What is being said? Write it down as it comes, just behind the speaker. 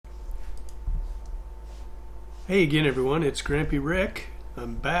Hey again everyone, it's Grampy Rick.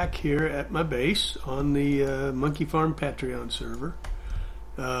 I'm back here at my base on the Monkey Farm Patreon server.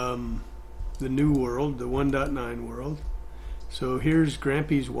 The new world, the 1.9 world. So here's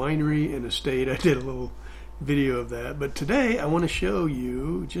Grampy's winery and estate. I did a little video of that. But today I want to show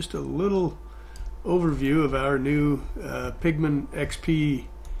you just a little overview of our new Pigmen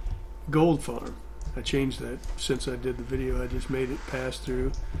XPGold farm. I changed that since I did the video. I just made it pass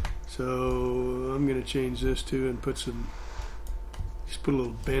through. So I'm going to change this too and just put a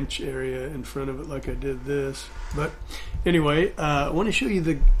little bench area in front of it like I did this. But anyway, I want to show you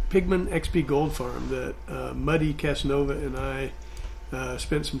the Pigmen XPGold farm that Muddy Casanova and I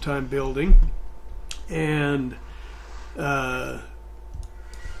spent some time building. And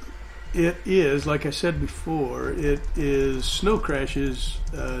it is, like I said before, it is Snow Crash's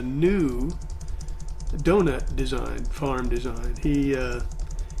new donut design, farm design.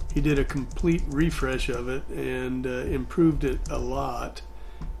 He did a complete refresh of it and improved it a lot,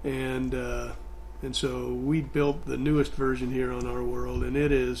 and so we built the newest version here on our world, and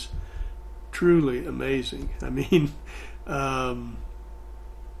it is truly amazing. I mean,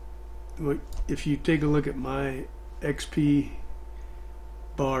 if you take a look at my XP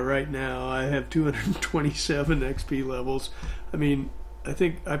bar right now, I have 227 XP levels. I mean, I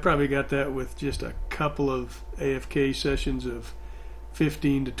think I probably got that with just a couple of AFK sessions of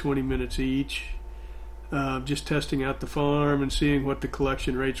 15 to 20 minutes each, just testing out the farm and seeing what the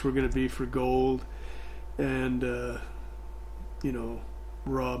collection rates were going to be for gold and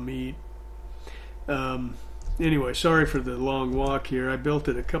raw meat. Anyway, sorry for the long walk here. I built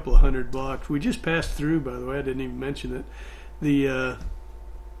it a couple of 100 blocks. We just passed through, by the way, I didn't even mention it, the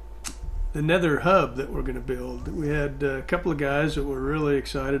nether hub that we're going to build. We had a couple of guys that were really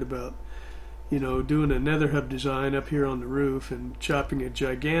excited about doing a nether hub design up here on the roof and chopping a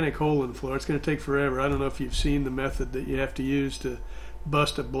gigantic hole in the floor. It's going to take forever. I don't know if you've seen the method that you have to use to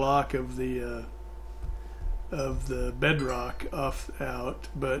bust a block of the bedrock out,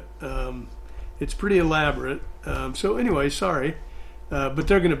 but it's pretty elaborate. So anyway, sorry, but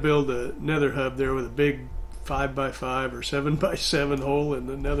they're going to build a nether hub there with a big 5x5 or 7x7 hole in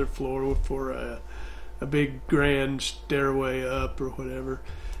the nether floor for a big grand stairway up or whatever.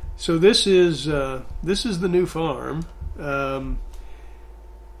 So this is the new farm.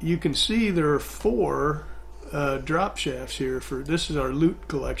 You can see there are 4 drop shafts here. This is our loot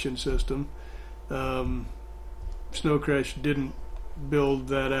collection system. Snow Crash didn't build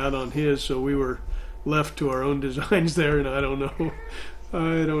that out on his, so we were left to our own designs there. And I don't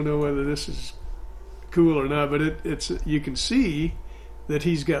know whether this is cool or not, but it's you can see that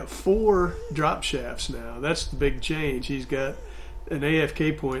he's got 4 drop shafts now. That's the big change. He's got an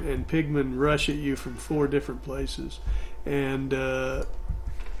AFK point, and Pigmen rush at you from 4 different places. And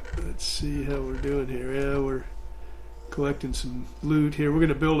let's see how we're doing here. Yeah, we're collecting some loot here. We're going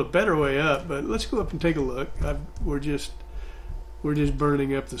to build a better way up, but let's go up and take a look. We're just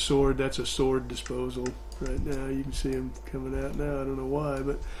burning up the sword. That's a sword disposal right now. You can see him coming out now. I don't know why,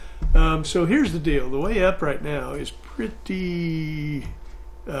 but so here's the deal. The way up right now is pretty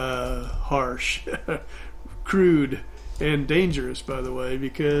harsh, crude, and dangerous, by the way,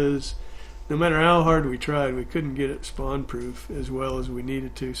 because no matter how hard we tried, we couldn't get it spawn proof as well as we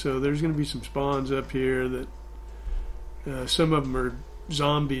needed to. So there's going to be some spawns up here that some of them are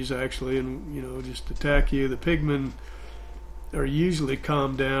zombies actually, and just attack you. The Pigmen are usually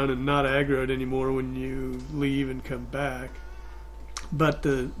calmed down and not aggroed anymore when you leave and come back, but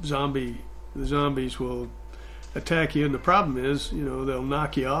the zombies will attack you, and the problem is they'll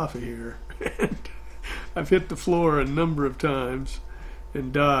knock you off of here. I've hit the floor a number of times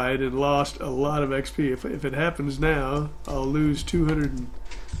and died and lost a lot of XP. If it happens now, I'll lose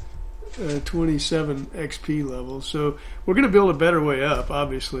 227 XP levels. So we're going to build a better way up,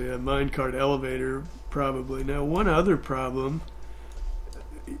 obviously, a minecart elevator probably. Now, one other problem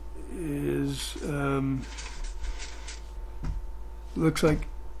is looks like,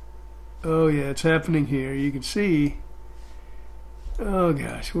 oh yeah, it's happening here. You can see, oh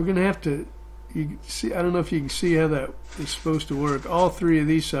gosh, we're going to have to, you can see, I don't know if you can see how that is supposed to work. All 3 of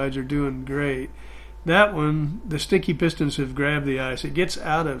these sides are doing great. That one, the sticky pistons have grabbed the ice. It gets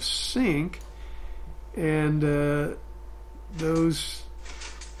out of sync, and those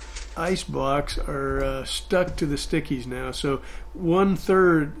ice blocks are stuck to the stickies now. So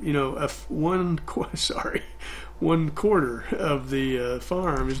 1/3, one quarter of the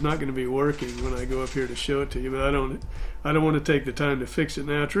farm is not going to be working when I go up here to show it to you. But I don't want to take the time to fix it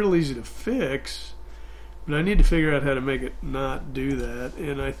now. It's real easy to fix, but I need to figure out how to make it not do that.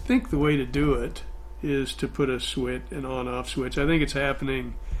 And I think the way to do it is to put a switch, an on-off switch. I think it's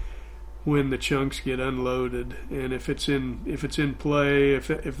happening when the chunks get unloaded, and if it's in play,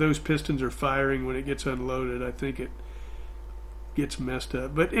 if those pistons are firing when it gets unloaded, I think it gets messed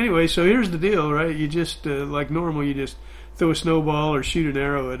up. But anyway, so here's the deal, right? You just like normal, you just throw a snowball or shoot an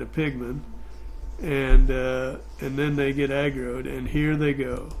arrow at a pigman, and then they get aggroed, and here they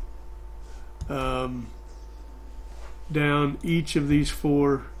go down each of these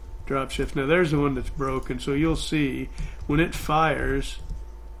 4 drop shifts. Now there's the one that's broken, so you'll see when it fires,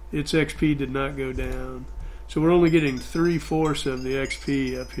 its XP did not go down. So we're only getting 3/4 of the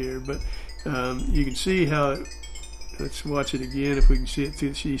XP up here, but you can see how it, let's watch it again if we can see it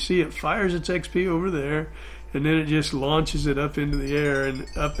too. So you see it fires its XP over there, and then it just launches it up into the air, and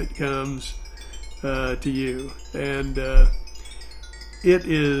up it comes to you. And it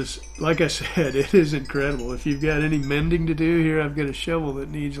is, like I said, it is incredible. If you've got any mending to do here, I've got a shovel that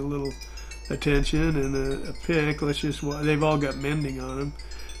needs a little attention, and a pick. Let's just, they've all got mending on them.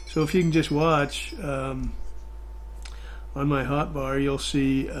 So if you can just watch on my hotbar, you'll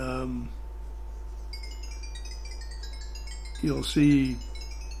see the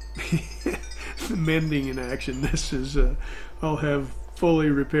mending in action. This is I'll have fully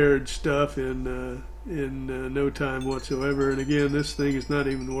repaired stuff in no time whatsoever. And again, this thing is not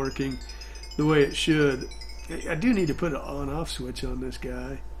even working the way it should. I do need to put an on-off switch on this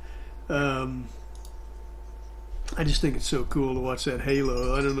guy. I just think it's so cool to watch that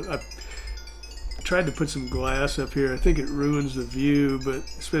halo. I don't know. I tried to put some glass up here. I think it ruins the view, but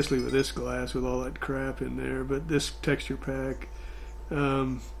especially with this glass with all that crap in there. But this texture pack,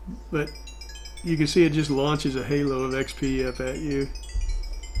 but you can see it just launches a halo of XP up at you,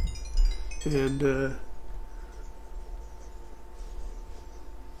 and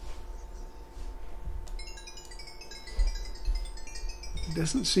it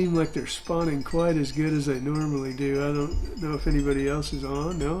doesn't seem like they're spawning quite as good as they normally do. I don't know if anybody else is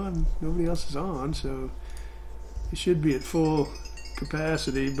on. No, nobody else is on, so it should be at full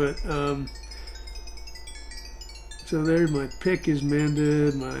capacity. But so there, my pick is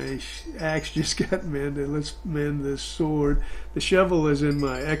mended. My axe just got mended. Let's mend this sword. The shovel is in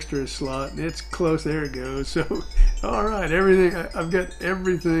my extra slot, and it's close. There it goes. So, all right, everything. I've got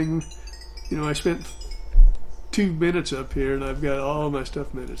everything. You know, I spent 2 minutes up here, and I've got all my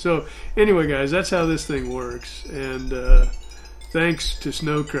stuff mended. So anyway, guys, that's how this thing works. And thanks to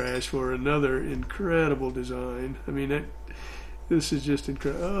Snow Crash for another incredible design. I mean, this is just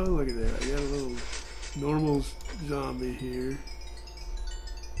incredible. Oh, look at that. I got a little normal zombie here.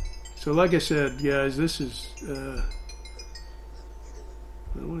 So like I said, guys, this is I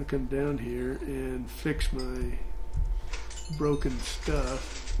want to come down here and fix my broken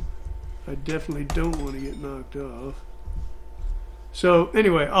stuff. I definitely don't want to get knocked off. So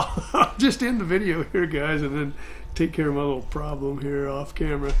anyway, I'll just end the video here, guys, and then take care of my little problem here off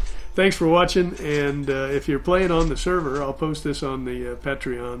camera. Thanks for watching, and if you're playing on the server, I'll post this on the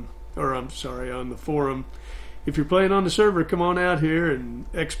Patreon, or I'm sorry, on the forum. If you're playing on the server, come on out here and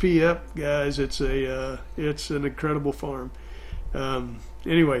XP up, guys. It's an incredible farm.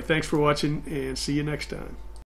 Anyway, thanks for watching, and see you next time.